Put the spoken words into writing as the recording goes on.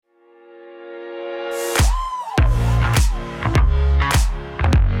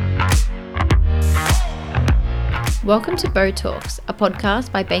Welcome to Bo Talks, a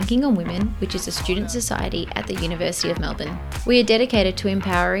podcast by Banking on Women, which is a student society at the University of Melbourne. We are dedicated to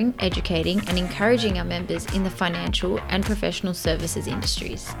empowering, educating, and encouraging our members in the financial and professional services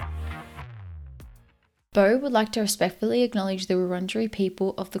industries. Bo would like to respectfully acknowledge the Wurundjeri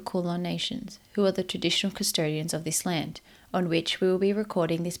people of the Kulin Nations, who are the traditional custodians of this land, on which we will be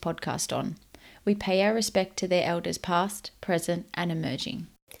recording this podcast on. We pay our respect to their elders past, present, and emerging.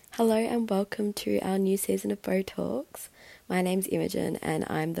 Hello and welcome to our new season of Bo Talks. My name's Imogen and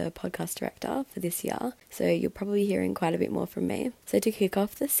I'm the podcast director for this year, so you're probably hearing quite a bit more from me. So to kick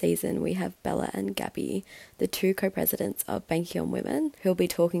off the season, we have Bella and Gabby, the two co-presidents of Banking on Women, who'll be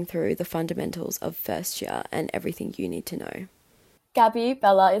talking through the fundamentals of first year and everything you need to know. Gabby,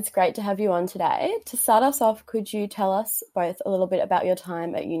 Bella, it's great to have you on today. To start us off, could you tell us both a little bit about your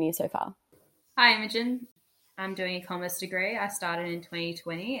time at uni so far? Hi, Imogen. I'm doing a commerce degree. I started in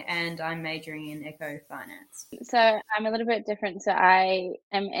 2020 and I'm majoring in eco-finance. So I'm a little bit different. So I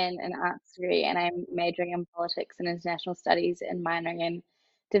am in an arts degree and I'm majoring in politics and international studies and minoring in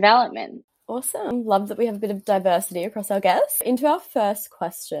development. Awesome. Love that we have a bit of diversity across our guests. Into our first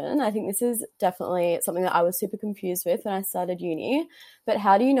question, I think this is definitely something that I was super confused with when I started uni, but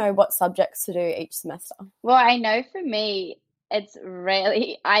how do you know what subjects to do each semester? Well, I know for me,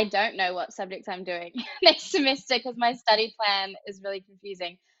 I don't know what subjects I'm doing next semester because my study plan is really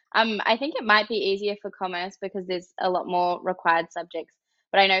confusing. I think it might be easier for commerce because there's a lot more required subjects,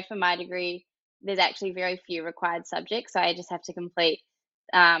 but I know for my degree, there's actually very few required subjects. So I just have to complete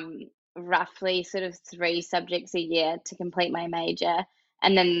roughly sort of 3 subjects a year to complete my major,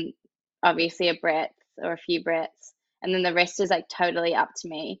 and then obviously a breadth or a few breadths, and then the rest is like totally up to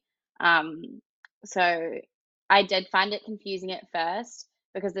me. So I did find it confusing at first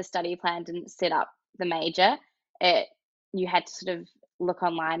because the study plan didn't set up the major. You had to sort of look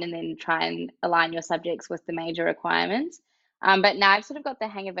online and then try and align your subjects with the major requirements. But now I've sort of got the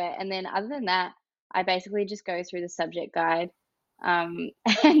hang of it. And then other than that, I basically just go through the subject guide and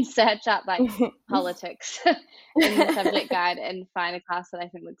search up like politics in the subject guide and find a class that I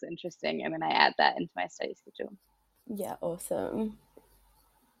think looks interesting. And then I add that into my study schedule. Yeah, awesome.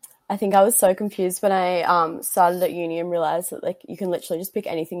 I think I was so confused when I started at uni and realised that like you can literally just pick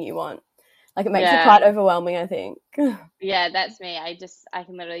anything you want. Like it makes it quite overwhelming, I think. Yeah, that's me. I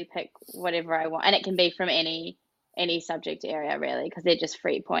can literally pick whatever I want, and it can be from any subject area really, because they're just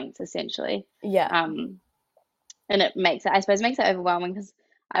free points essentially. Yeah. And it makes it overwhelming because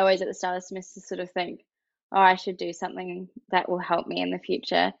I always at the start of the semester sort of think, oh, I should do something that will help me in the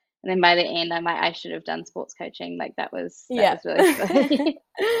future. And then by the end, I'm like, I should have done sports coaching. Like that was really funny.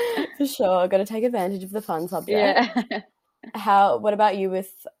 For sure. Got to take advantage of the fun subject. Yeah. What about you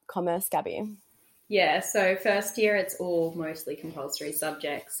with commerce, Gabby? Yeah, so first year it's all mostly compulsory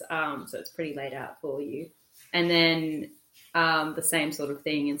subjects, so it's pretty laid out for you. And then the same sort of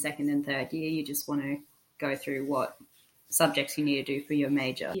thing in second and third year. You just want to go through what subjects you need to do for your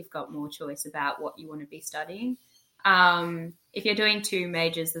major. You've got more choice about what you want to be studying. If you're doing 2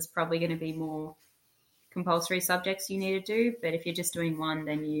 majors, there's probably going to be more compulsory subjects you need to do. But if you're just doing 1,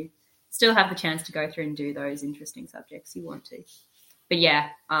 then you still have the chance to go through and do those interesting subjects you want to. But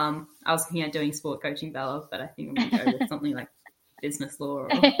yeah, I was looking at doing sport coaching, Bella, but I think I'm going to go with something like business law.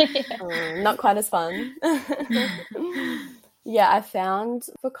 Not quite as fun. Yeah, I found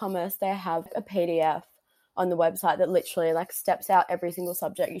for commerce they have a PDF on the website that literally like steps out every single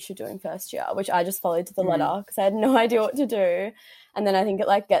subject you should do in first year, which I just followed to the letter because I had no idea what to do. And then I think it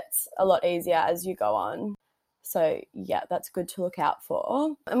like gets a lot easier as you go on. So yeah, that's good to look out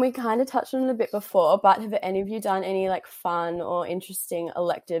for. And we kind of touched on it a bit before, but have any of you done any like fun or interesting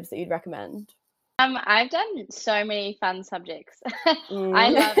electives that you'd recommend? I've done so many fun subjects.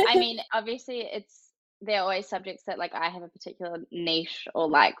 Obviously they're always subjects that like I have a particular niche or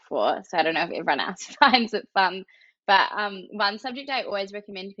like for, so I don't know if everyone else finds it fun. But one subject I always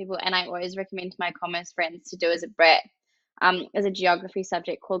recommend to people, and I always recommend to my commerce friends to do as a breadth, is a geography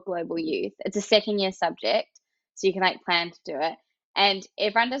subject called Global Youth. It's a second year subject, so you can like plan to do it. And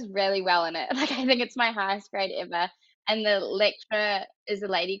everyone does really well in it. Like I think it's my highest grade ever. And the lecturer is a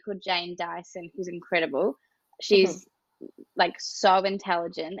lady called Jane Dyson, who's incredible. She's like so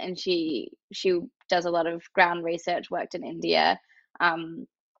intelligent, and she does a lot of ground research, worked in India.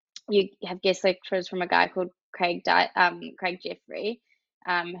 You have guest lecturers from a guy called Craig Jeffrey,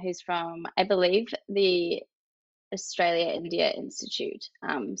 who's from, I believe, the Australia India Institute.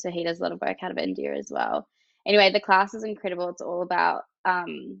 So he does a lot of work out of India as well. Anyway, the class is incredible. It's all about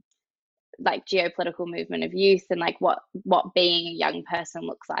like geopolitical movement of youth and like what being a young person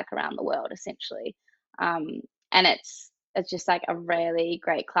looks like around the world essentially. And it's just like a really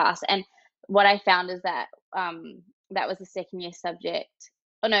great class. And what I found is that that was the second year subject.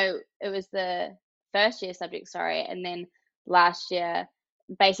 Oh no, it was the first year subject, sorry. And then last year,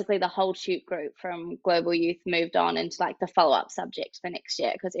 basically the whole tute group from Global Youth moved on into like the follow-up subject for next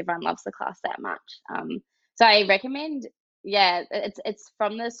year because everyone loves the class that much. So I recommend, yeah, it's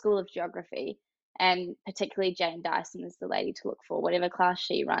from the School of Geography, and particularly Jane Dyson is the lady to look for. Whatever class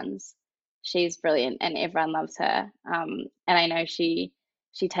she runs, she's brilliant and everyone loves her. And I know she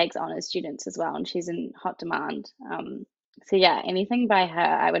takes honours students as well, and she's in hot demand. So yeah, anything by her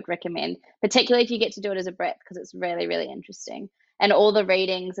I would recommend, particularly if you get to do it as a Brit, because it's really, really interesting. And all the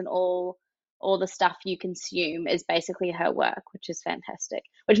readings and all the stuff you consume is basically her work, which is fantastic,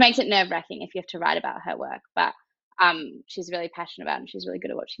 which makes it nerve-wracking if you have to write about her work. But she's really passionate about it and she's really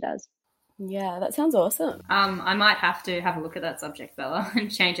good at what she does. Yeah, that sounds awesome. I might have to have a look at that subject, Bella,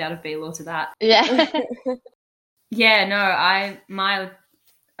 and change out of B-Law to that. Yeah. Yeah, no, my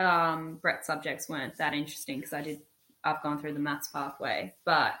Brett subjects weren't that interesting because I've gone through the maths pathway,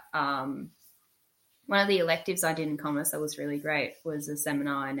 but one of the electives I did in commerce that was really great was a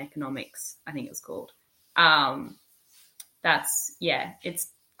seminar in economics, I think it was called. It's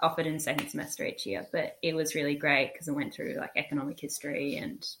offered in second semester each year, but it was really great because it went through like economic history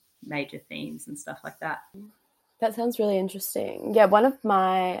and major themes and stuff like that. That sounds really interesting. Yeah, one of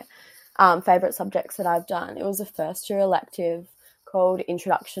my favourite subjects that I've done, it was a first year elective called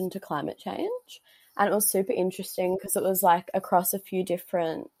Introduction to Climate Change, and it was super interesting because it was like across a few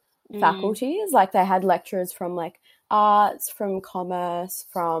different faculties. Like they had lecturers from like arts, from commerce,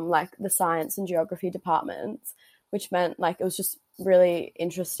 from like the science and geography departments, which meant like it was just really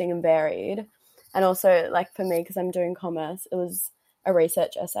interesting and varied. And also like for me, because I'm doing commerce, it was a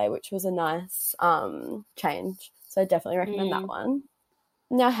research essay, which was a nice change. So I definitely recommend that one.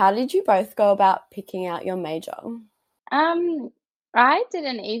 Now, how did you both go about picking out your major? I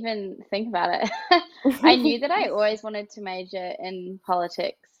didn't even think about it. I knew that I always wanted to major in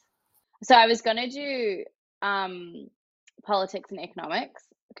politics. So I was going to do politics and economics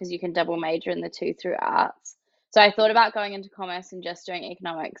because you can double major in the two through arts. So I thought about going into commerce and just doing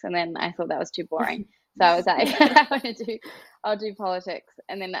economics, and then I thought that was too boring. So I was like, I'll do politics,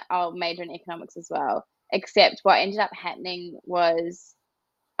 and then I'll major in economics as well. Except what ended up happening was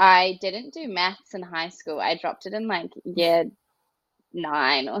I didn't do maths in high school. I dropped it in like year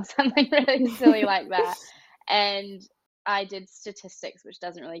 9 or something really silly like that. And I did statistics, which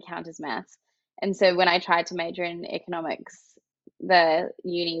doesn't really count as maths. And so when I tried to major in economics, the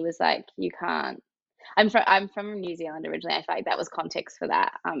uni was like, you can't. I'm from New Zealand originally. I feel like that was context for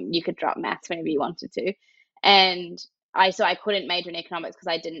that. You could drop maths whenever you wanted to. And I couldn't major in economics because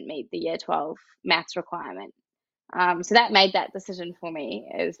I didn't meet the year 12 maths requirement. So that made that decision for me,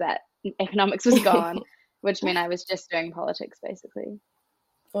 is that economics was gone, which meant I was just doing politics basically.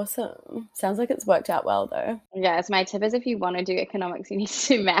 Awesome. Sounds like it's worked out well though. Yeah, so my tip is if you want to do economics, you need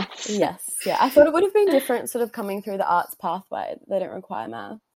to do maths. Yes, yeah. I thought it would have been different sort of coming through the arts pathway. They don't require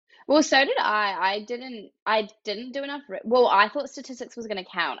math. Well, so did I. I didn't do enough. Well, I thought statistics was going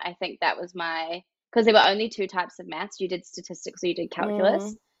to count. I think that was because there were only 2 types of maths. You did statistics or you did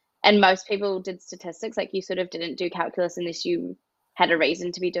calculus. And most people did statistics. Like you sort of didn't do calculus unless you had a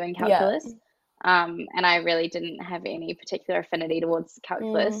reason to be doing calculus. Yeah. And I really didn't have any particular affinity towards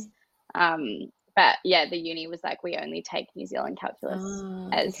calculus. But yeah, the uni was like, we only take New Zealand calculus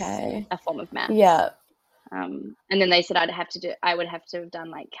as a form of maths. Yeah. And then they said I would have to have done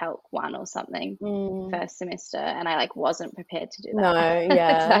like Calc 1 or something first semester, and I like wasn't prepared to do that. No,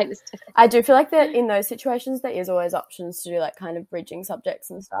 yeah. I do feel like that in those situations there is always options to do like kind of bridging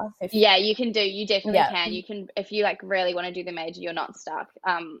subjects and stuff. You definitely can. You can, if you like really want to do the major, you're not stuck.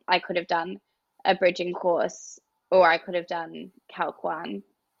 I could have done a bridging course, or I could have done Calc 1.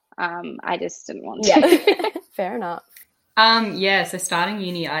 I just didn't want to. Yeah. Fair enough. So starting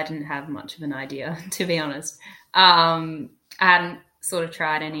uni, I didn't have much of an idea, to be honest. I hadn't sort of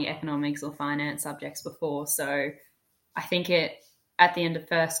tried any economics or finance subjects before, so I think at the end of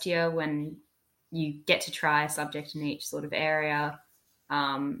first year, when you get to try a subject in each sort of area,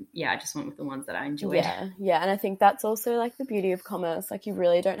 I just went with the ones that I enjoyed. Yeah, and I think that's also like the beauty of commerce. Like you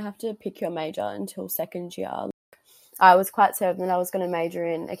really don't have to pick your major until second year. I was quite certain that I was going to major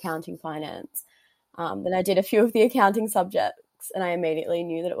in accounting finance. Then I did a few of the accounting subjects and I immediately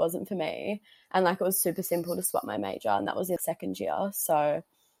knew that it wasn't for me. And like it was super simple to swap my major, and that was in second year. So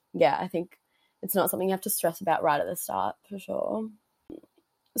yeah, I think it's not something you have to stress about right at the start for sure.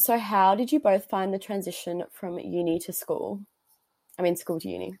 So how did you both find the transition from uni to school? I mean, school to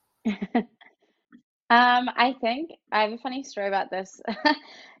uni. I think I have a funny story about this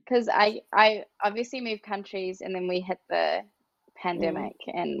because I obviously moved countries and then we hit the pandemic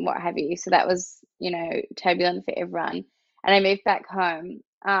and what have you. So that was, turbulent for everyone. And I moved back home.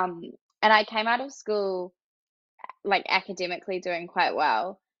 And I came out of school like academically doing quite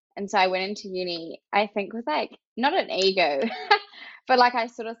well. And so I went into uni, I think with like not an ego, but like I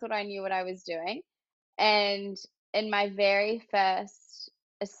sort of thought I knew what I was doing. And in my very first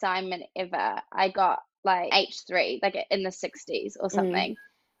assignment ever, I got like H3, like in the 60s or something.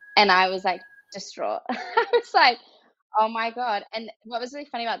 And I was like distraught. I was like, oh my God. And what was really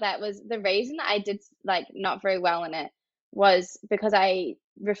funny about that was the reason I did like not very well in it was because I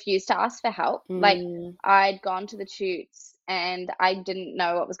refused to ask for help. Like I'd gone to the tutes and I didn't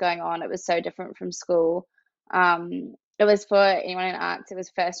know what was going on. It was so different from school. It was, for anyone in arts, it was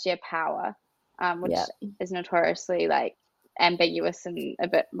first year power, which is notoriously like ambiguous and a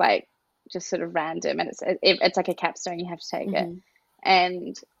bit like just sort of random. And it's like a capstone, you have to take it.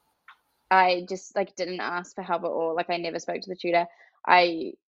 And I just like didn't ask for help at all. Like I never spoke to the tutor.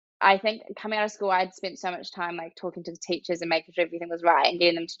 I think coming out of school, I'd spent so much time like talking to the teachers and making sure everything was right and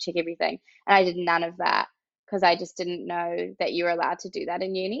getting them to check everything. And I did none of that because I just didn't know that you were allowed to do that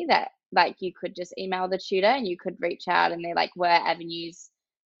in uni, that like you could just email the tutor and you could reach out, and there like were avenues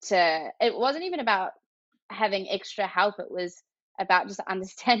it wasn't even about having extra help. It was about just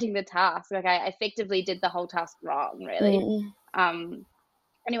understanding the task. Like I effectively did the whole task wrong, really.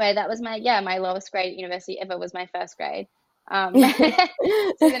 Anyway, that was my lowest grade at university ever was my first grade. So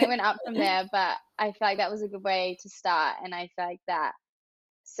then it went up from there, but I feel like that was a good way to start, and I feel like that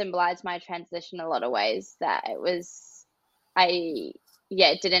symbolized my transition in a lot of ways, that it was I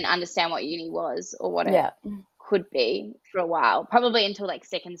didn't understand what uni was or what it could be for a while, probably until like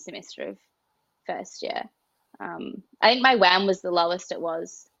second semester of first year. I think my WAM was the lowest it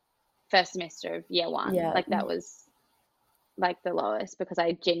was first semester of year one. Like that was like the lowest because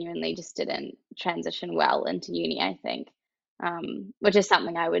I genuinely just didn't transition well into uni, I think. Which is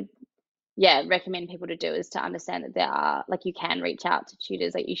something I would recommend people to do, is to understand that there are, like, you can reach out to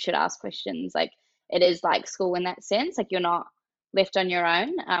tutors, like you should ask questions, like it is like school in that sense, like you're not left on your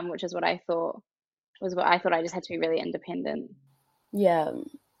own, which is what I thought I just had to be really independent.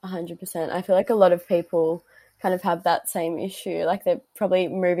 100%. I feel like a lot of people kind of have that same issue, like they probably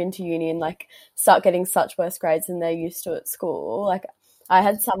move into uni and like start getting such worse grades than they're used to at school. Like I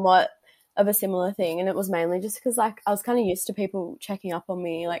had somewhat of a similar thing, and it was mainly just because like I was kind of used to people checking up on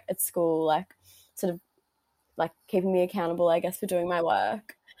me like at school, like sort of like keeping me accountable, I guess, for doing my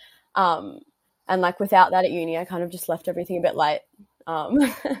work, and like without that at uni I kind of just left everything a bit late.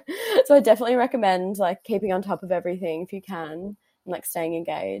 So I definitely recommend like keeping on top of everything if you can, and like staying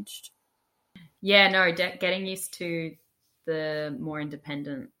engaged. Getting used to the more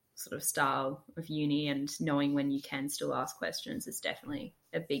independent sort of style of uni and knowing when you can still ask questions is definitely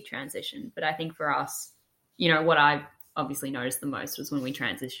a big transition. But I think for us, what I obviously noticed the most was when we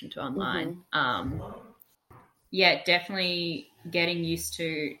transitioned to online. Definitely getting used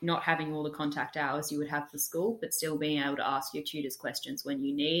to not having all the contact hours you would have for school, but still being able to ask your tutors questions when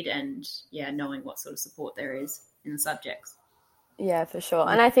you need, and knowing what sort of support there is in the subjects. Yeah, for sure.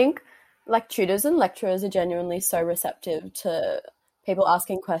 And I think like tutors and lecturers are genuinely so receptive to people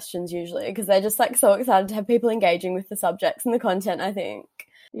asking questions usually, because they're just like so excited to have people engaging with the subjects and the content, I think.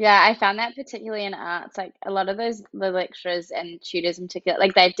 Yeah, I found that particularly in arts, like a lot of the lecturers and tutors in particular,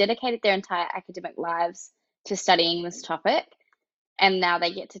 like they've dedicated their entire academic lives to studying this topic, and now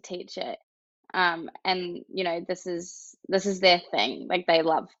they get to teach it. And this is their thing. Like they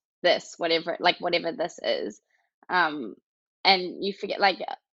love this, whatever this is. And you forget, like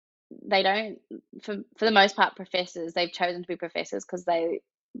they don't, for the most part, professors, they've chosen to be professors because they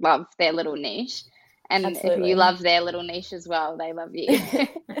love their little niche. And Absolutely. If you love their little niche as well, they love you.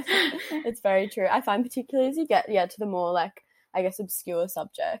 It's very true. I find particularly as you get to the more like, I guess, obscure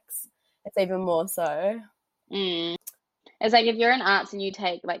subjects, it's even more so. It's like if you're in arts and you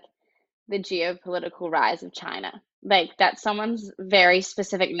take like the geopolitical rise of China, like that's someone's very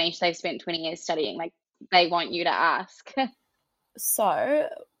specific niche they've spent 20 years studying. Like they want you to ask. So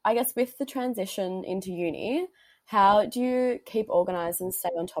I guess with the transition into uni, how do you keep organised and stay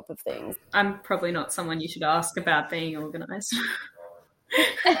on top of things? I'm probably not someone you should ask about being organised.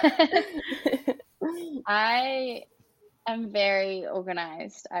 I am very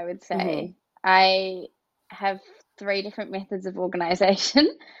organised, I would say. I have 3 different methods of organisation.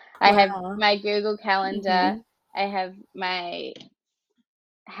 I have my Google Calendar, I have my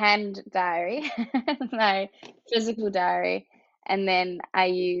hand diary, my physical diary, and then I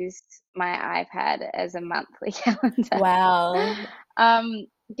use my iPad as a monthly calendar. Wow.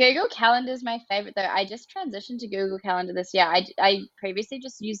 Google Calendar is my favorite though. I just transitioned to Google Calendar this year. I previously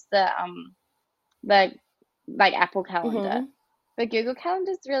just used the like Apple Calendar. But Google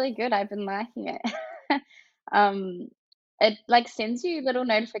Calendar's really good. I've been liking it. Um, it like sends you little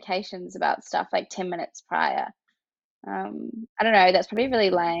notifications about stuff like 10 minutes prior. I don't know, that's probably really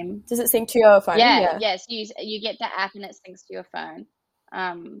lame. Does it sync to your phone? Yeah, yes, you get the app and it syncs to your phone.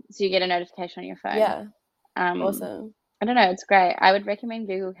 So you get a notification on your phone. Yeah. Um, Awesome. I don't know, it's great. I would recommend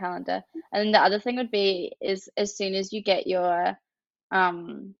Google Calendar. And then the other thing would be is as soon as you get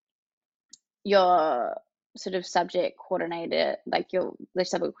um your sort of subject coordinator, like the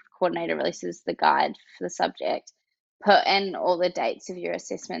subject coordinator releases the guide for the subject, put in all the dates of your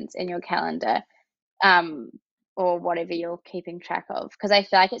assessments in your calendar, um, or whatever you're keeping track of. Because I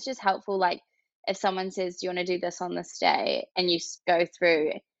feel like it's just helpful, like if someone says, "Do you want to do this on this day?" and you go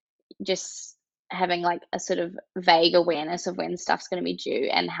through, just having like a sort of vague awareness of when stuff's going to be due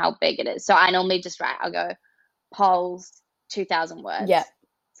and how big it is. So I normally just write, I'll go polls 2,000 words. Yeah.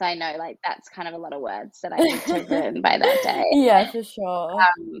 So I know like that's kind of a lot of words that I need to have written by that day. Yeah, for sure.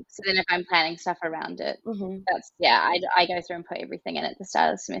 So then if I'm planning stuff around it, hmm that's, yeah, I go through and put everything in at the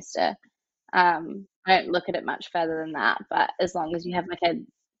start of the semester. I don't look at it much further than that, but as long as you have like a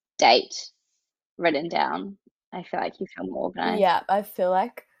date written down, I feel like you feel more organized. Yeah, I feel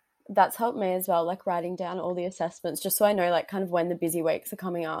like that's helped me as well, like writing down all the assessments just so I know like kind of when the busy weeks are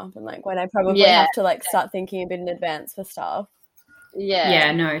coming up and like when I probably Yeah. have to like start thinking a bit in advance for stuff.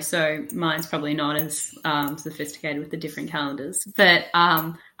 Yeah, no, so mine's probably not as sophisticated with the different calendars, but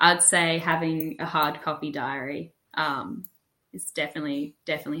I'd say having a hard copy diary is definitely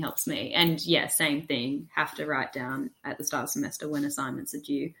helps me. And yeah, same thing, have to write down at the start of the semester when assignments are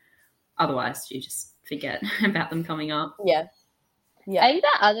due. Otherwise, you just forget about them coming up. Yeah. Yeah. I think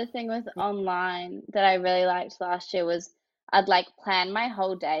the other thing with online that I really liked last year was I'd like plan my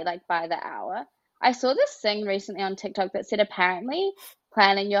whole day like by the hour. I saw this thing recently on TikTok that said apparently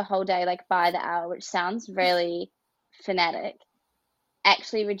planning your whole day like by the hour, which sounds really fanatic,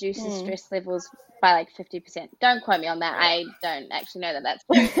 actually reduces stress levels by like 50%. Don't quote me on that. I don't actually know that that's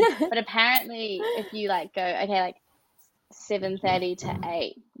true. But apparently if you like go, okay, like 7:30 to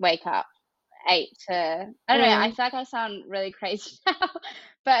 8, wake up. 8 to, I don't know, I feel like I sound really crazy now,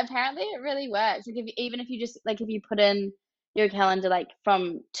 but apparently it really works. Like even if you just like if you put in your calendar like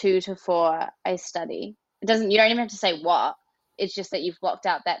from 2 to 4 I study. You don't even have to say what. It's just that you've blocked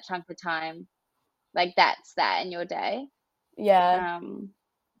out that chunk of time. Like that's that in your day. Yeah.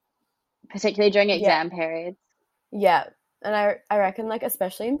 Particularly during exam periods. Yeah. And I reckon like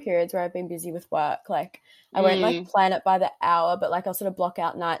especially in periods where I've been busy with work, like I won't like plan it by the hour, but like I'll sort of block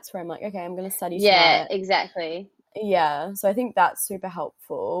out nights where I'm like, okay, I'm going to study tonight. Yeah, exactly. Yeah. So I think that's super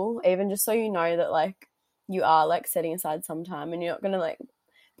helpful, even just so you know that like you are like setting aside some time and you're not going to like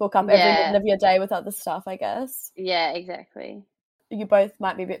book up every minute of your day with other stuff, I guess. Yeah, exactly. You both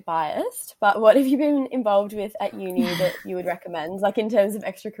might be a bit biased, but what have you been involved with at uni that you would recommend, like in terms of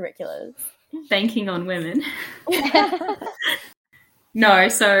extracurriculars? Banking on women. No,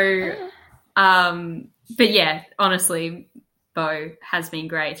 so, but yeah, honestly, Bo has been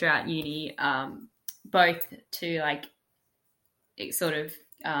great throughout uni, both to like sort of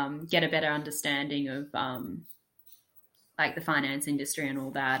get a better understanding of like the finance industry and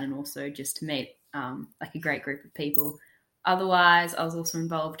all that, and also just to meet like a great group of people. Otherwise, I was also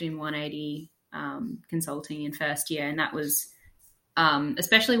involved in 180 consulting in first year, and that was,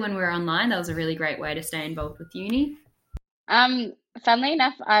 especially when we were online, that was a really great way to stay involved with uni. Funnily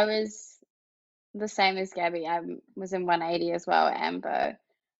enough, I was the same as Gabby. I was in 180 as well at AMBO.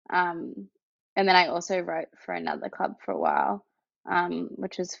 And then I also wrote for another club for a while,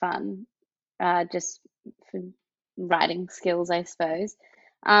 which was fun, just for writing skills, I suppose.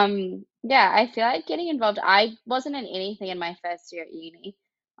 Yeah, I feel like getting involved. I wasn't in anything in my first year at uni.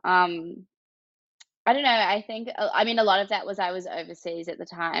 I don't know. I think, I mean, a lot of that was I was overseas at the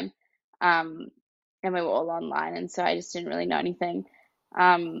time, and we were all online, and so I just didn't really know anything.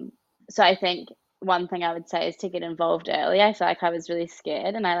 So I think one thing I would say is to get involved early. I feel like I was really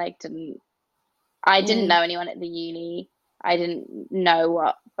scared, and I didn't know anyone at the uni. I didn't know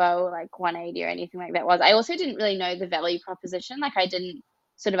what Bo like 180 or anything like that was. I also didn't really know the value proposition. Like I didn't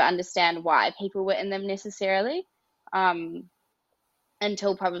sort of understand why people were in them necessarily, until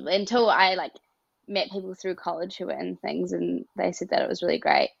I like met people through college who were in things, and they said that it was really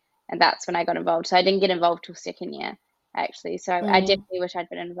great, and that's when I got involved. So I didn't get involved till second year, actually. So I definitely wish I'd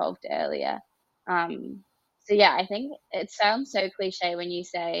been involved earlier. So yeah, I think it sounds so cliche when you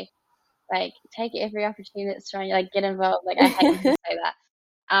say like take every opportunity that's thrown you, like get involved. Like I hate to say that.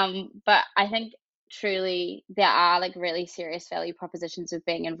 But I think truly there are like really serious value propositions of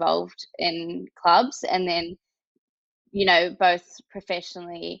being involved in clubs, and then both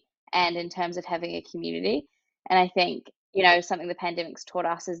professionally and in terms of having a community. And I think something the pandemic's taught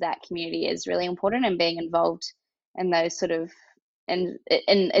us is that community is really important, and being involved in those sort of in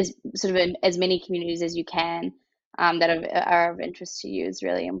as sort of in as many communities as you can that are of interest to you is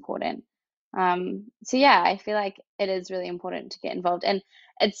really important. So yeah, I feel like it is really important to get involved, and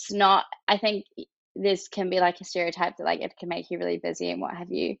it's not. I think this can be like a stereotype that like it can make you really busy and what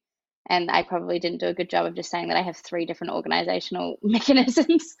have you. And I probably didn't do a good job of just saying that I have 3 different organizational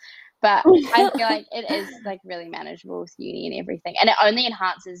mechanisms, but I feel like it is like really manageable with uni and everything, and it only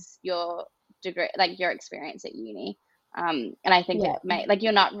enhances your degree, like your experience at uni. And I think Yeah. it may like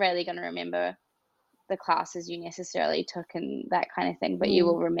you're not really going to remember the classes you necessarily took and that kind of thing, but you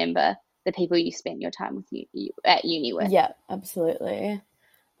will remember the people you spent your time with you at uni with. Yeah, absolutely.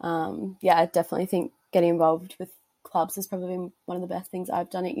 Yeah, I definitely think getting involved with clubs has probably been one of the best things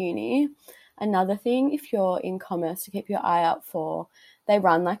I've done at uni. Another thing, if you're in commerce, to keep your eye out for, they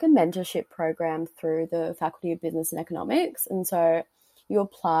run like a mentorship program through the Faculty of Business and Economics. And so you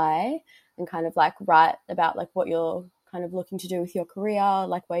apply and kind of like write about like what you're kind of looking to do with your career,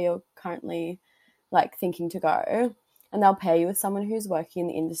 like where you're currently like thinking to go. And they'll pair you with someone who's working in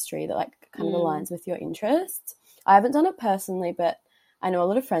the industry that like kind of aligns with your interests. I haven't done it personally, but I know a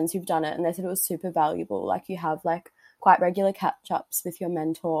lot of friends who've done it and they said it was super valuable. Like you have like quite regular catch-ups with your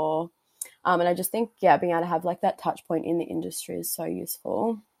mentor. And I just think, yeah, being able to have like that touch point in the industry is so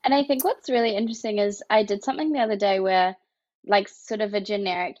useful. And I think what's really interesting is I did something the other day where like sort of a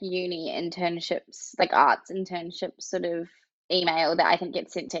generic uni internships, like arts internships sort of email that I think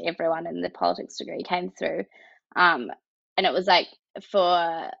gets sent to everyone in the politics degree came through. And it was like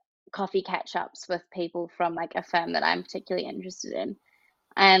for coffee catch-ups with people from like a firm that I'm particularly interested in.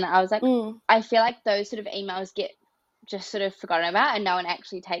 And I was like, I feel like those sort of emails get just sort of forgotten about and no one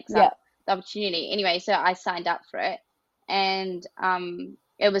actually takes up the opportunity. Anyway, so I signed up for it, and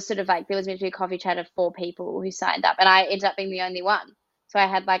it was sort of like there was meant to be a coffee chat of 4 people who signed up, and I ended up being the only one. So I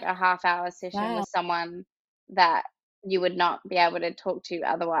had like a half-hour session with someone that you would not be able to talk to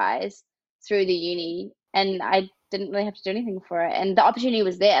otherwise through the uni, and I didn't really have to do anything for it. And the opportunity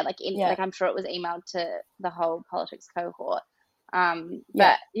was there, like like I'm sure it was emailed to the whole politics cohort.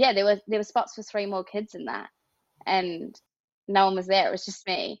 But yeah, there were spots for 3 more kids in that, and no one was there. It was just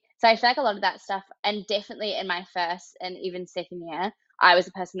me. So I feel like a lot of that stuff, and definitely in my first and even second year, I was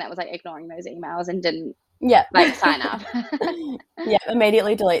the person that was like ignoring those emails and didn't like sign up.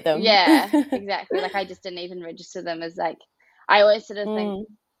 Immediately delete them. Yeah, exactly. Like I just didn't even register them as like, I always sort of think,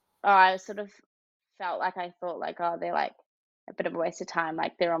 I sort of felt like I thought like, oh, they're like a bit of a waste of time.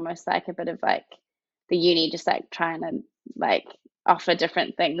 Like they're almost like a bit of like the uni just like trying to like offer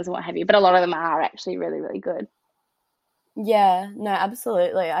different things and what have you. But a lot of them are actually really, really good. Yeah, no,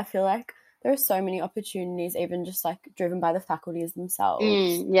 absolutely. I feel like there are so many opportunities, even just like driven by the faculties themselves.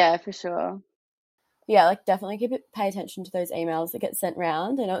 Yeah, for sure. Yeah, like definitely pay attention to those emails that get sent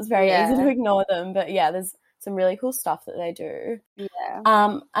round. I know it's very easy to ignore them, but yeah, there's some really cool stuff that they do.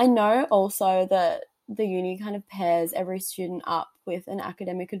 Yeah. I know also that the uni kind of pairs every student up with an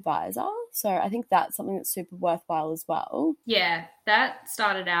academic advisor. So I think that's something that's super worthwhile as well. Yeah, that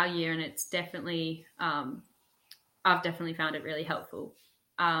started our year, and it's definitely, I've definitely found it really helpful.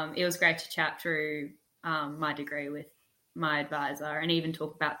 It was great to chat through my degree with my advisor and even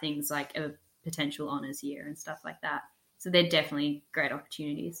talk about things like a potential honours year and stuff like that. So they're definitely great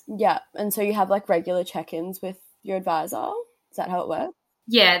opportunities. Yeah, and so you have like regular check-ins with your advisor? Is that how it works?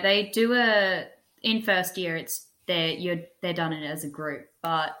 Yeah, they do in first year they're done it as a group,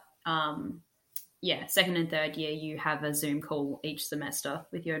 but second and third year you have a Zoom call each semester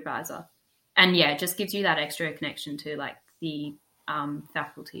with your advisor. And yeah, it just gives you that extra connection to like the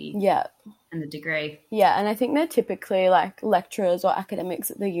faculty and the degree. Yeah, and I think they're typically like lecturers or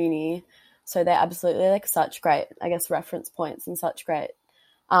academics at the uni, so they're absolutely like such great, I guess, reference points and such great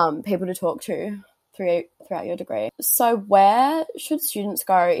people to talk to throughout your degree. So where should students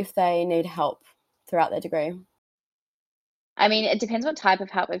go if they need help throughout their degree? I mean, it depends what type of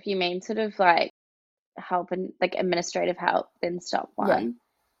help. If you mean sort of like help and like administrative help, then stop one.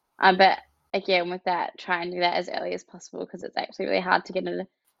 But again, with that, try and do that as early as possible, because it's actually really hard to get an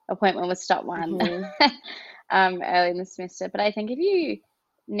appointment with stop one early in the semester. But I think if you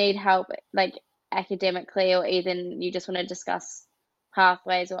need help like academically, or even you just want to discuss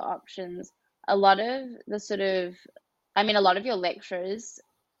pathways or options, a lot of your lecturers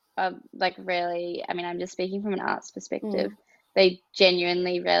are like really, I mean, I'm just speaking from an arts perspective, they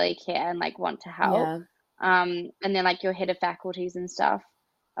genuinely really care and like want to help. And then like your head of faculties and stuff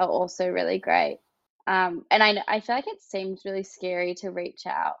are also really great. And I feel like it seems really scary to reach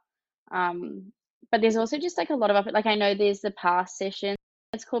out. But there's also just like a lot of, like I know there's the past session.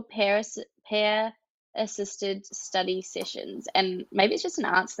 It's called peer assisted study sessions, and maybe it's just an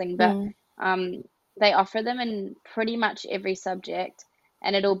arts thing, but they offer them in pretty much every subject,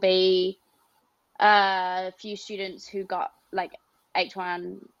 and it'll be a few students who got like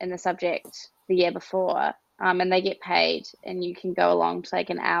H1 in the subject the year before, and they get paid, and you can go along to like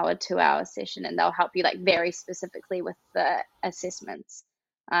an hour, 2 hour session, and they'll help you like very specifically with the assessments.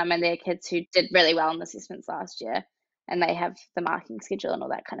 And they're kids who did really well in the assessments last year, and they have the marking schedule and all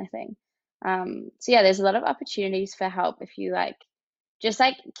that kind of thing. So yeah, there's a lot of opportunities for help if you like just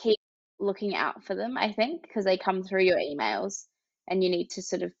like keep looking out for them, I think, because they come through your emails and you need to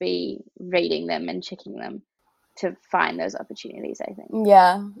sort of be reading them and checking them to find those opportunities, I think.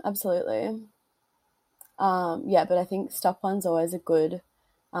 Yeah, absolutely. Yeah, but I think Stop One's always a good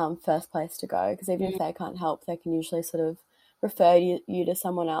first place to go, because even if they can't help, they can usually sort of refer you to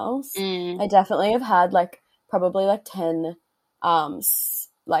someone else. I definitely have had like probably like 10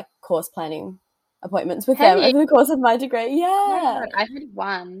 like course planning appointments with them over the course of my degree. Yeah. I had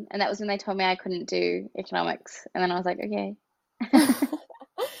one, and that was when they told me I couldn't do economics, and then I was like, okay.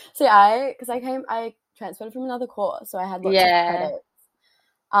 See, I transferred from another course, so I had lots of credits.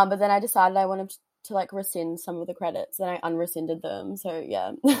 But then I decided I wanted to like rescind some of the credits, and I unrescinded them. So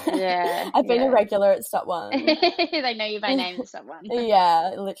yeah. I've been a regular at Stop One. They know you by name at Stop One.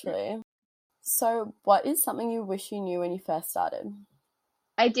 Yeah, literally. So what is something you wish you knew when you first started?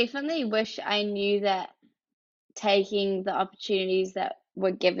 I definitely wish I knew that taking the opportunities that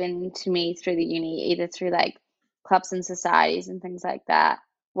were given to me through the uni, either through like clubs and societies and things like that,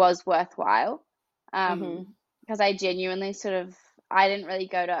 was worthwhile. Because I genuinely I didn't really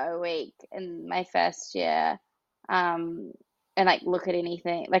go to a week in my first year, and like look at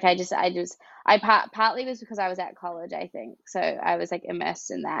anything. Like partly was because I was at college, I think. So I was like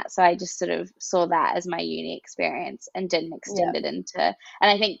immersed in that. So I just sort of saw that as my uni experience and didn't extend it into, and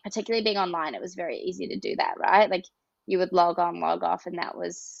I think particularly being online, it was very easy to do that, right? Like you would log on, log off, and that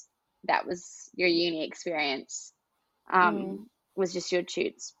was your uni experience. Was just your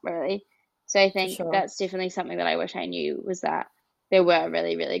tutes, really. So I think that's definitely something that I wish I knew, was that there were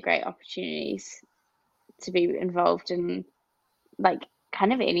really, really great opportunities to be involved in, like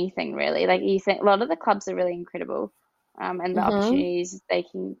kind of anything really. Like you think a lot of the clubs are really incredible, and the opportunities they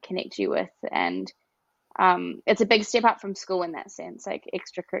can connect you with, and it's a big step up from school in that sense, like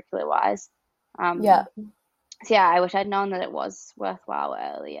extracurricular wise. So yeah, I wish I'd known that it was worthwhile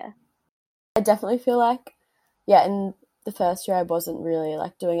earlier. I definitely feel like, in the first year I wasn't really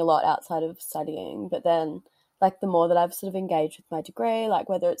like doing a lot outside of studying, but then like the more that I've sort of engaged with my degree, like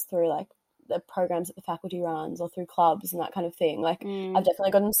whether it's through like the programs that the faculty runs or through clubs and that kind of thing, like I've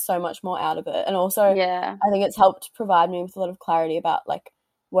definitely gotten so much more out of it. And also I think it's helped provide me with a lot of clarity about like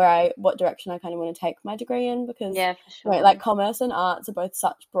what direction I kind of want to take my degree in, because like commerce and arts are both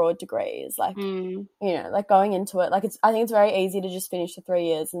such broad degrees, like you know, like going into it, like I think it's very easy to just finish the 3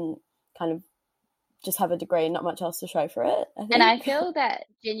 years and kind of just have a degree and not much else to show for it, I think. And I feel that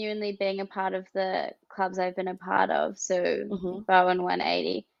genuinely being a part of the clubs I've been a part of, so Bowen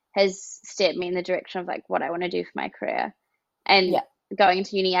 180, has steered me in the direction of like what I want to do for my career. And going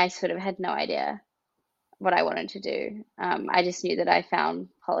into uni, I sort of had no idea what I wanted to do. I just knew that I found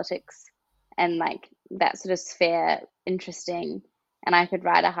politics and like that sort of sphere interesting, and I could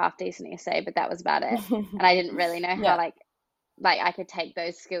write a half decent essay, but that was about it. And I didn't really know how like I could take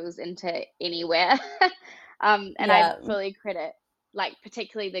those skills into anywhere. And I fully credit like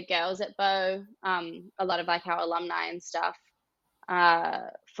particularly the girls at Bow, a lot of like our alumni and stuff,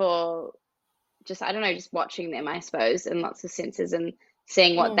 for just, I don't know, just watching them, I suppose, in lots of senses, and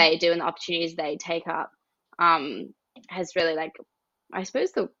seeing what they do and the opportunities they take up, has really like, I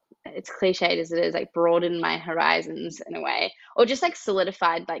suppose it's cliched as it is, like broadened my horizons in a way, or just like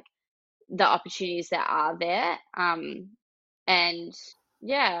solidified like the opportunities that are there. And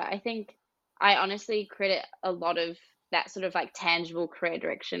yeah, I think I honestly credit a lot of that sort of like tangible career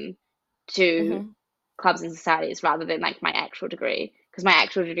direction to clubs and societies rather than like my actual degree, because my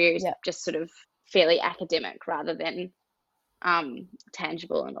actual degree is just sort of fairly academic rather than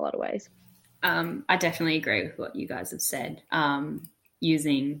tangible in a lot of ways. I definitely agree with what you guys have said.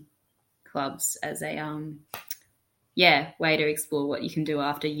 Using clubs as a way to explore what you can do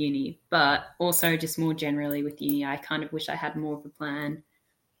after uni, but also just more generally with uni, I kind of wish I had more of a plan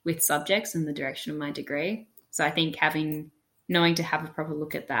with subjects and the direction of my degree. So I think knowing to have a proper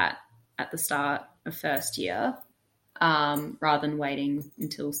look at that at the start of first year, rather than waiting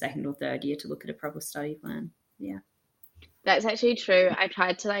until second or third year to look at a proper study plan. Yeah. That's actually true. I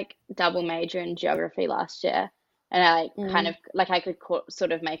tried to like double major in geography last year, and I kind of like I could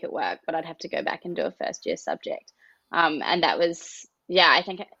sort of make it work, but I'd have to go back and do a first year subject. And that was, I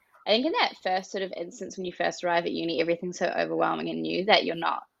think I think in that first sort of instance when you first arrive at uni, everything's so overwhelming and new that you're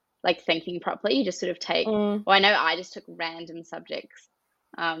not like thinking properly. You just sort of take, Mm. well, I know I just took random subjects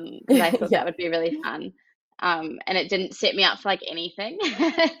because I thought Yeah. that would be really fun. And it didn't set me up for like anything.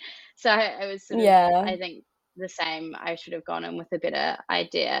 So I was sort of, Yeah. I think the same. I should have gone in with a better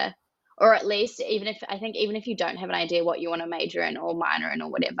idea, or at least even if you don't have an idea what you want to major in or minor in or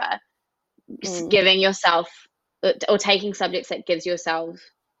whatever, Mm. giving yourself or taking subjects that gives yourself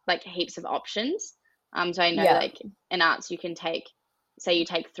like heaps of options. So I know Yeah. like in arts you can take, say you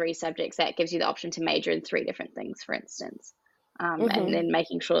take 3 subjects, that gives you the option to major in 3 different things, for instance. And Mhm. then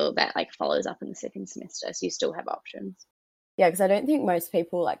making sure that like follows up in the second semester, so you still have options. Yeah, because I don't think most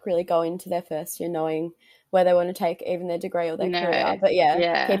people like really go into their first year knowing where they want to take even their degree or their career. No, But yeah,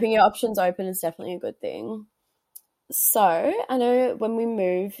 yeah. keeping your options open is definitely a good thing. So I know when we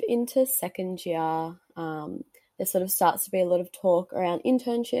move into second year, there sort of starts to be a lot of talk around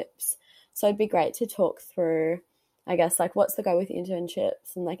internships. So it'd be great to talk through, I guess, like what's the go with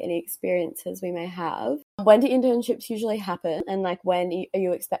internships and like any experiences we may have. When do internships usually happen, and like when are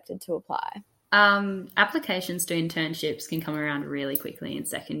you expected to apply? Applications to internships can come around really quickly in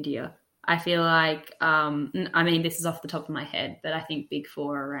second year. I feel like, I mean, this is off the top of my head, but I think Big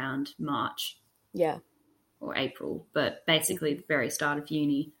Four around March Yeah. or April, but basically the very start of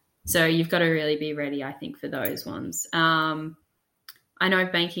uni. So you've got to really be ready, I think, for those ones. I know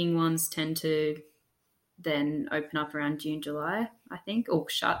banking ones tend to then open up around June, July, I think, or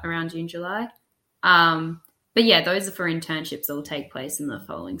shut around June, July. But yeah, those are for internships that will take place in the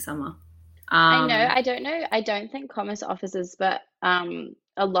following summer. I know, I don't know, I don't think commerce offers this, but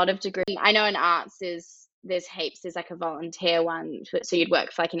a lot of degrees. I know in arts there's heaps. There's like a volunteer one, so you'd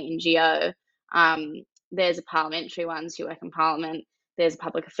work for like an NGO. There's a parliamentary one, so you work in parliament. There's a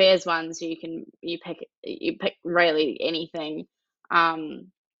public affairs one, so you pick really anything.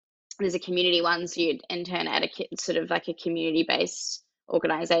 There's a community one, so you'd intern at a sort of like a community-based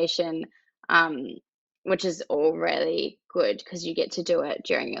organization, which is all really good because you get to do it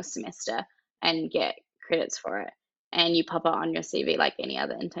during your semester and get credits for it, and you pop it on your CV like any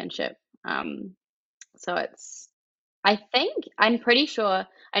other internship. So I'm pretty sure,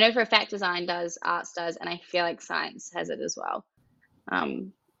 I know for a fact design does, arts does, and I feel like science has it as well.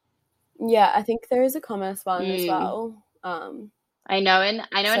 Yeah, I think there is a commerce one as Mm. well. I know in So,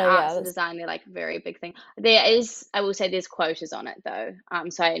 arts yeah, and design they're like very big thing. There is, I will say, there's quotas on it though.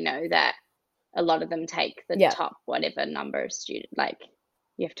 So I know that a lot of them take the Yeah. top whatever number of student, like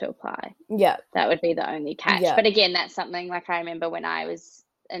you have to apply. yeah, That would be the only catch. Yeah. But again, that's something like I remember when I was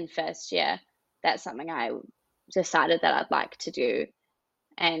in first year, that's something I decided that I'd like to do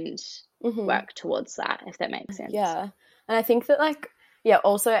and Mhm. work towards that, if that makes sense. Yeah. And I think that like, yeah,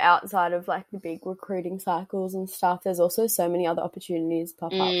 also outside of like the big recruiting cycles and stuff, there's also so many other opportunities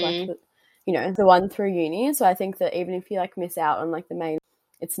pop up, like the one through uni. So I think that even if you like miss out on like the main,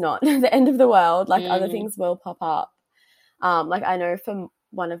 it's not the end of the world. Like other things will pop up. Like I know from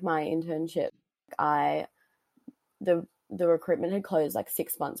one of my internships, the recruitment had closed like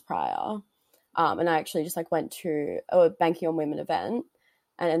 6 months prior, and I actually just like went to a Banking on Women event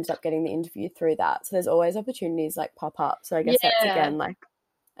and ended up getting the interview through that. So there's always opportunities like pop up. So I guess that's again like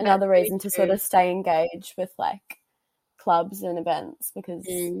another reason to sort of stay engaged with like clubs and events because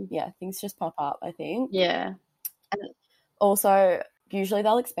things just pop up, I think. Yeah. And also usually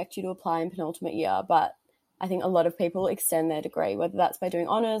they'll expect you to apply in penultimate year, but I think a lot of people extend their degree, whether that's by doing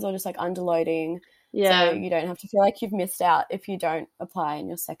honours or just like underloading. Yeah. So you don't have to feel like you've missed out if you don't apply in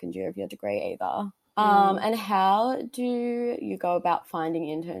your second year of your degree either. And how do you go about finding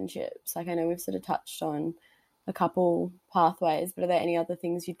internships? Like I know we've sort of touched on a couple pathways, but are there any other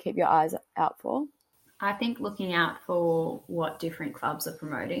things you'd keep your eyes out for? I think looking out for what different clubs are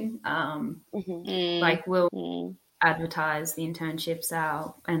promoting. Like we'll advertise the internships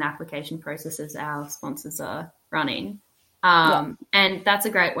and application processes our sponsors are running. And that's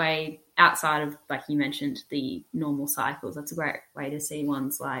a great way outside of, like you mentioned, the normal cycles. That's a great way to see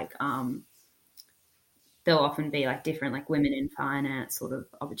ones like there'll often be like different like women in finance sort of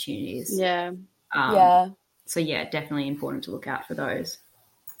opportunities. Yeah. So yeah, definitely important to look out for those.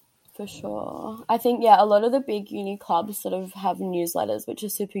 For sure. I think, a lot of the big uni clubs sort of have newsletters, which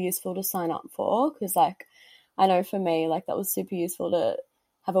is super useful to sign up for because, like, I know for me, like, that was super useful to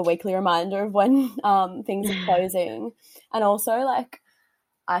have a weekly reminder of when things are closing. And also, like,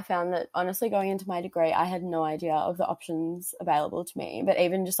 I found that, honestly, going into my degree, I had no idea of the options available to me. But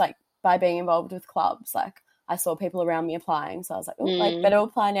even just, like, by being involved with clubs, like, I saw people around me applying, so I was like, oh, like, better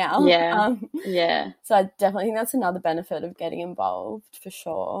apply now. Yeah. So I definitely think that's another benefit of getting involved for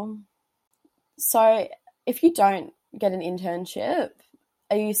sure. So if you don't get an internship,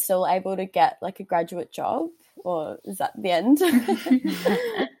 are you still able to get like a graduate job, or is that the end?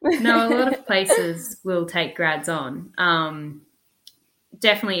 No, a lot of places will take grads on.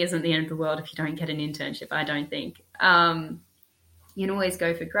 Definitely isn't the end of the world if you don't get an internship, I don't think. You can always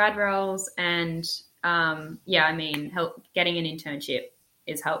go for grad roles, and getting an internship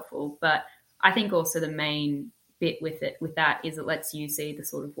is helpful, but I think also the main bit with that is it lets you see the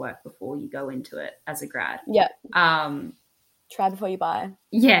sort of work before you go into it as a grad. Yeah. Try before you buy.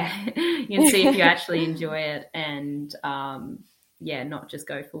 Yeah. You can see if you actually enjoy it, and not just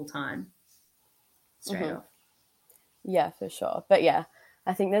go full time straight off. Yeah, for sure. But yeah,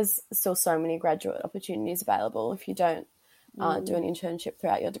 I think there's still so many graduate opportunities available if you don't do an internship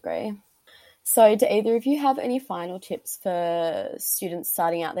throughout your degree. So do either of you have any final tips for students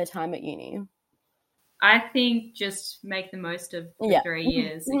starting out their time at uni? I think just make the most of the 3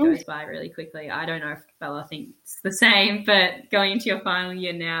 years. It goes by really quickly. I don't know if Bella thinks the same, but going into your final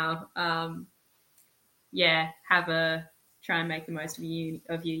year now, try and make the most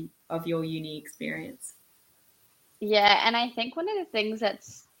of your uni experience. Yeah, and I think one of the things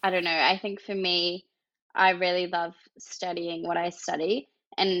I think for me, I really love studying what I study,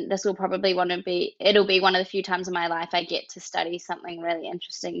 and this will probably it'll be one of the few times in my life I get to study something really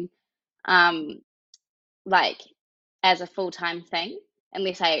interesting, like as a full-time thing,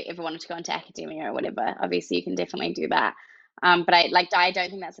 unless I ever wanted to go into academia or whatever. Obviously you can definitely do that. But I don't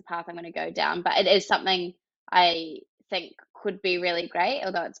think that's the path I'm going to go down, but it is something I think could be really great,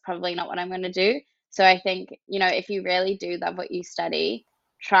 although it's probably not what I'm going to do. So I think, if you really do love what you study,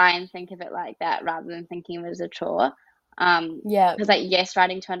 try and think of it like that rather than thinking of it as a chore. Because yes,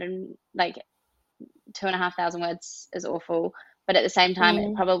 writing 2,500 words is awful, but at the same time,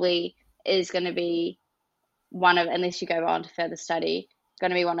 it probably is going to be unless you go on to further study,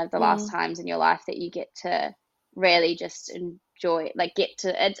 going to be one of the last times in your life that you get to really just enjoy,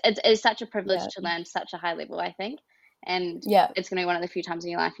 it's such a privilege to learn such a high level, I think. And it's going to be one of the few times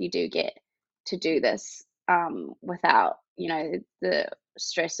in your life you do get to do this without, the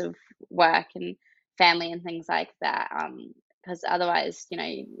stress of work and family and things like that. Because otherwise, you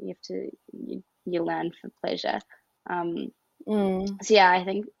learn for pleasure. So yeah, I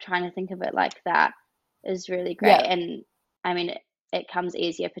think trying to think of it like that is really great. And I mean, it comes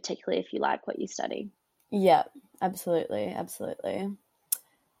easier, particularly if you like what you study. Yeah, absolutely.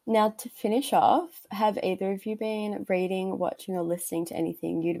 Now, to finish off, have either of you been reading, watching, or listening to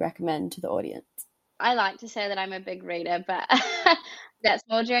anything you'd recommend to the audience? I like to say that I'm a big reader, but that's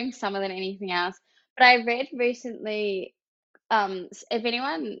more during summer than anything else. But I read recently, if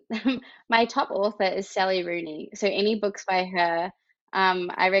anyone, my top author is Sally Rooney. So any books by her,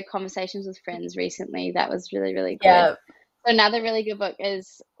 I read Conversations with Friends recently. That was really, really good. Yeah. So another really good book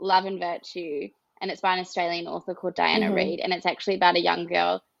is Love and Virtue, and it's by an Australian author called Diana Reid, and it's actually about a young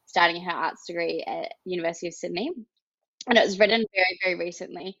girl starting her arts degree at University of Sydney, and it was written very, very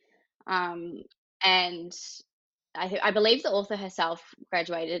recently. And I believe the author herself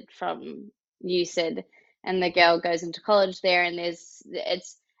graduated from USyd, and the girl goes into college there, and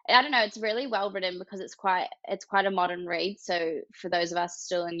I don't know, it's really well written because it's quite a modern read. So for those of us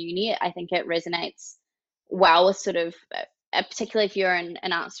still in uni, I think it resonates well with sort of, particularly if you're in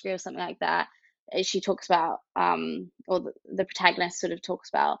an arts degree or something like that. She talks about, or the protagonist sort of talks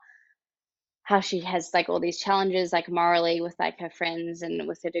about how she has all these challenges morally with her friends and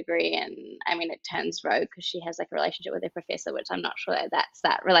with her degree, and I mean it turns rogue because she has a relationship with her professor, which I'm not sure that's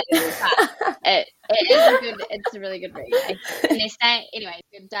that relatable, but it's a really good read. And they're saying anyway,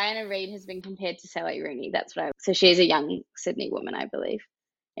 Diana Reid has been compared to Sally Rooney. So she's a young Sydney woman, I believe.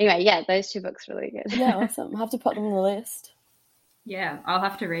 Anyway, yeah, those two books are really good. Yeah, awesome. I'll have to put them on the list. Yeah, I'll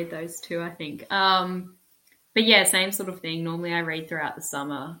have to read those too, I think. But yeah, same sort of thing. Normally I read throughout the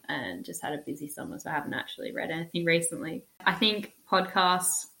summer and just had a busy summer, so I haven't actually read anything recently. I think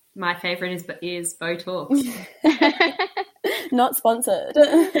podcasts, my favourite is Bo Talks. Not sponsored.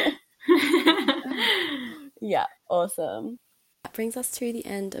 Yeah, awesome. That brings us to the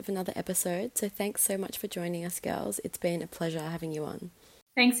end of another episode. So thanks so much for joining us, girls. It's been a pleasure having you on.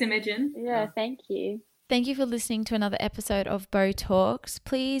 Thanks, Imogen. Yeah, thank you. Thank you for listening to another episode of Bo Talks.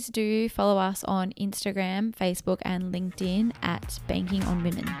 Please do follow us on Instagram, Facebook, and LinkedIn at Banking on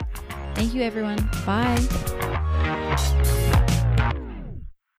Women. Thank you, everyone. Bye.